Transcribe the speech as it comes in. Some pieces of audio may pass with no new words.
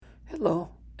Hello,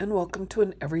 and welcome to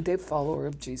an everyday follower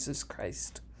of Jesus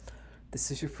Christ.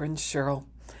 This is your friend Cheryl,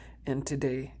 and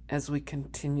today, as we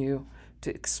continue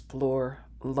to explore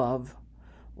love,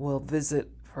 we'll visit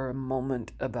for a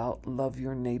moment about love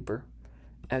your neighbor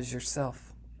as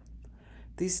yourself.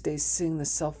 These days, seeing the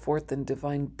self-worth and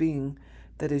divine being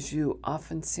that is you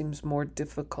often seems more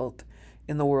difficult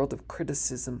in the world of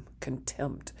criticism,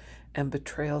 contempt, and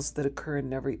betrayals that occur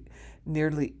in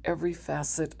nearly every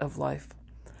facet of life.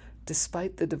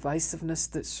 Despite the divisiveness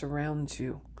that surrounds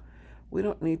you, we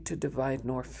don't need to divide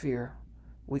nor fear.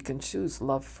 We can choose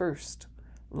love first,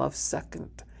 love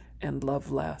second, and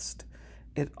love last.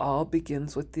 It all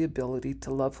begins with the ability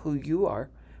to love who you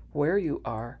are, where you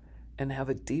are, and have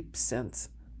a deep sense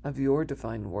of your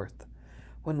divine worth.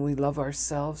 When we love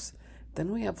ourselves,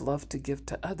 then we have love to give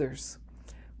to others.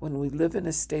 When we live in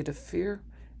a state of fear,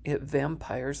 it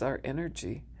vampires our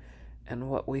energy,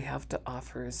 and what we have to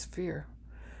offer is fear.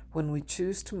 When we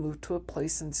choose to move to a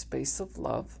place and space of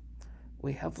love,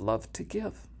 we have love to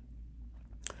give.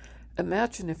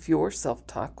 Imagine if your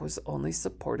self-talk was only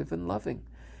supportive and loving.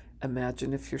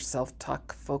 Imagine if your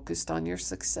self-talk focused on your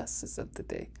successes of the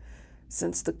day.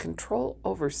 Since the control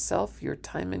over self, your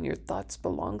time, and your thoughts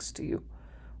belongs to you,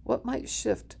 what might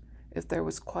shift if there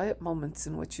was quiet moments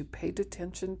in which you paid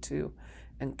attention to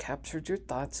and captured your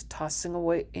thoughts, tossing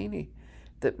away any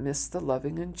that missed the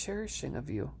loving and cherishing of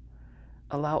you?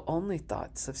 Allow only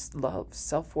thoughts of love,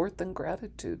 self-worth, and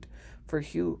gratitude for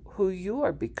who you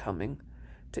are becoming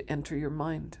to enter your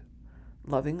mind.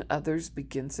 Loving others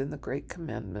begins in the Great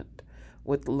Commandment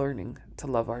with learning to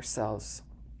love ourselves.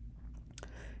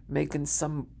 Megan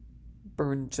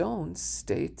Sunburn Jones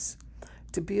states,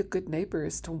 "To be a good neighbor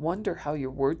is to wonder how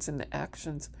your words and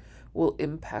actions will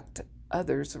impact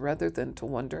others rather than to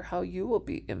wonder how you will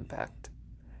be impacted."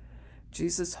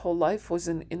 Jesus' whole life was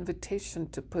an invitation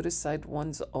to put aside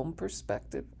one's own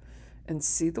perspective and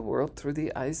see the world through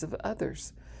the eyes of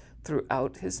others.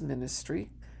 Throughout his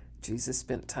ministry, Jesus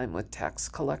spent time with tax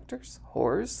collectors,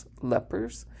 whores,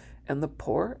 lepers, and the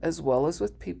poor, as well as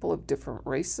with people of different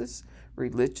races,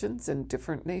 religions, and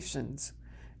different nations.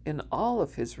 In all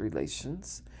of his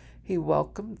relations, he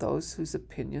welcomed those whose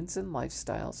opinions and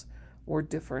lifestyles were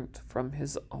different from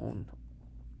his own.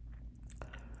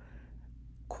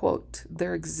 Quote,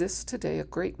 "There exists today a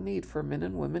great need for men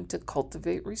and women to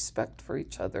cultivate respect for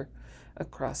each other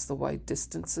across the wide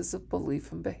distances of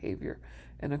belief and behavior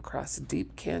and across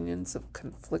deep canyons of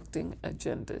conflicting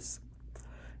agendas.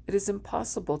 It is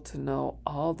impossible to know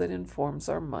all that informs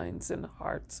our minds and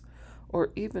hearts,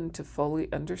 or even to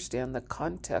fully understand the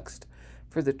context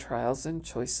for the trials and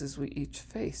choices we each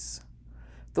face.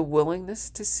 The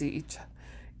willingness to see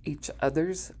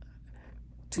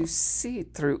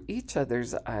through each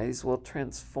other's eyes will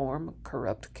transform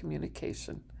corrupt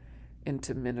communication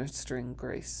into ministering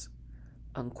grace."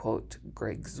 Unquote,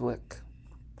 Greg Zwick.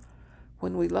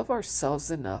 When we love ourselves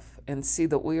enough and see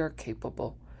that we are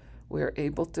capable, we are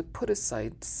able to put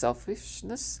aside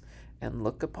selfishness and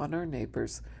look upon our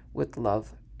neighbors with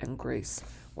love and grace.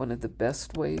 One of the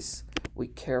best ways we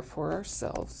care for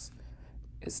ourselves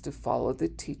is to follow the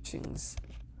teachings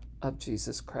of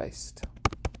Jesus Christ.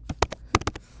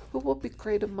 "Who will be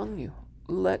great among you?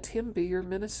 Let him be your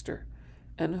minister.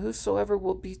 And whosoever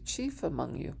will be chief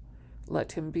among you,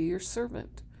 let him be your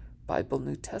servant." Bible,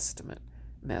 New Testament,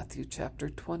 Matthew chapter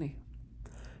 20.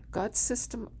 God's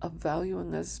system of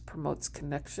valuing us promotes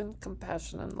connection,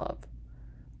 compassion, and love.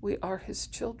 We are his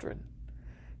children.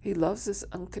 He loves us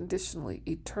unconditionally,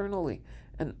 eternally,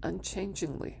 and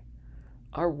unchangingly.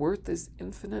 Our worth is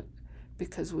infinite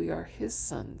because we are his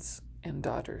sons and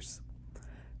daughters.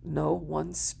 No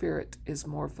one spirit is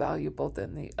more valuable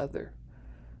than the other.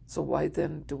 So why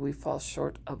then do we fall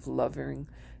short of loving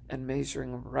and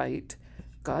measuring right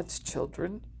God's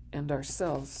children and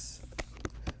ourselves?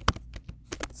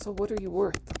 So what are you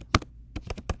worth?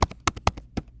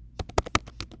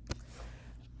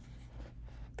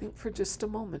 Think for just a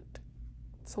moment.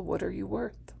 So what are you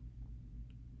worth?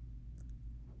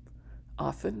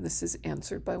 Often this is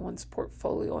answered by one's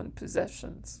portfolio and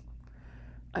possessions.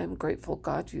 I am grateful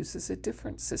God uses a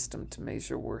different system to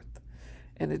measure worth,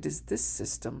 and it is this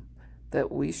system that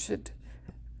we should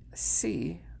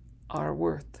see our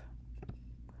worth.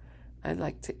 I'd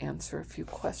like to answer a few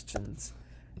questions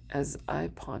as I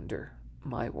ponder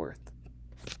my worth.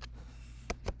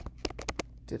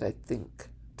 Did I think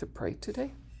to pray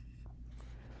today?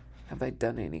 Have I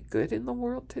done any good in the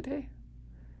world today?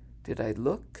 Did I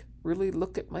really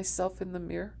look at myself in the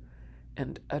mirror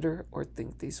and utter or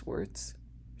think these words?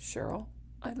 Cheryl,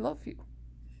 I love you.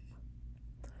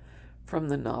 From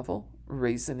the novel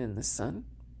Raisin in the Sun,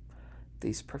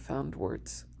 these profound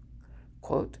words.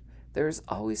 Quote, there is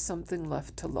always something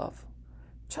left to love.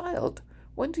 Child,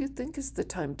 when do you think is the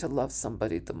time to love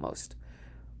somebody the most?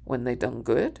 When they done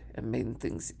good and made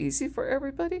things easy for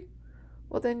everybody?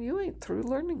 Well, then you ain't through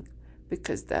learning,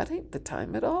 because that ain't the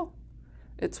time at all.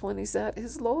 It's when he's at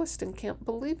his lowest and can't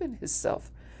believe in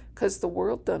himself, 'cause the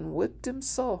world done whipped him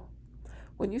so.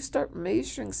 When you start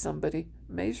measuring somebody,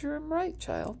 measure him right,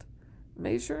 child.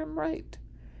 Measure him right.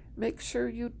 Make sure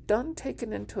you done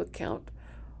taken into account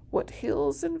what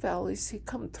hills and valleys he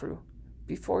come through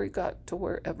before he got to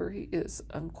wherever he is,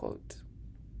 unquote.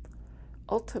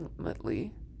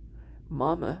 Ultimately,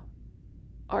 Mama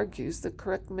argues the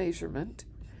correct measurement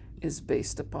is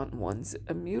based upon one's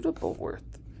immutable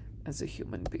worth as a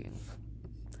human being.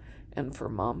 And for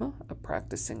Mama, a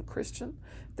practicing Christian,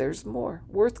 there's more.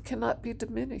 Worth cannot be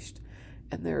diminished,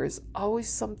 and there is always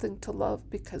something to love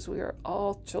because we are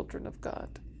all children of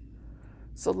God.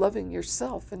 So loving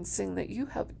yourself and seeing that you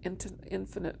have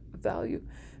infinite value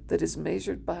that is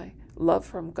measured by love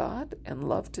from God and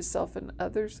love to self and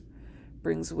others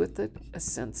brings with it a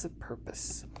sense of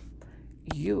purpose.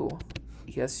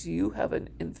 Yes, you have an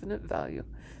infinite value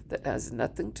that has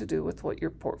nothing to do with what your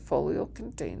portfolio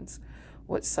contains,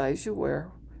 what size you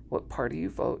wear, what party you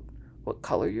vote, what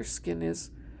color your skin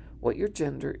is, what your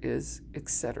gender is,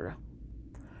 etc.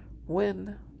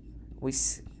 When we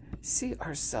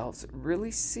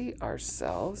really see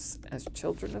ourselves as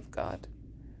children of God,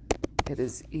 it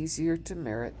is easier to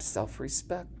merit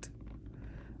self-respect.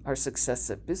 Our success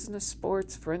at business,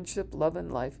 sports, friendship, love,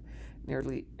 and life,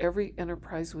 nearly every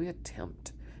enterprise we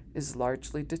attempt, is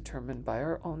largely determined by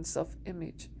our own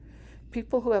self-image.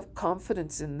 People who have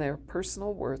confidence in their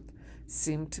personal worth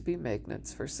seem to be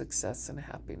magnets for success and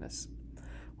happiness.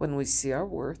 When we see our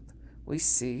worth, we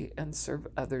see and serve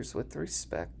others with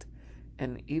respect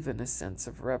and even a sense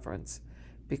of reverence,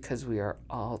 because we are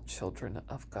all children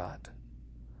of God.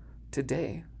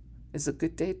 Today is a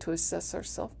good day to assess our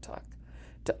self-talk,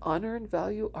 to honor and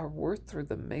value our worth through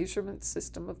the measurement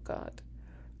system of God.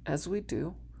 As we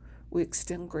do, we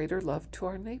extend greater love to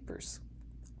our neighbors.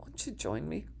 Won't you join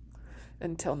me?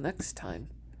 Until next time,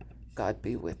 God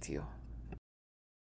be with you.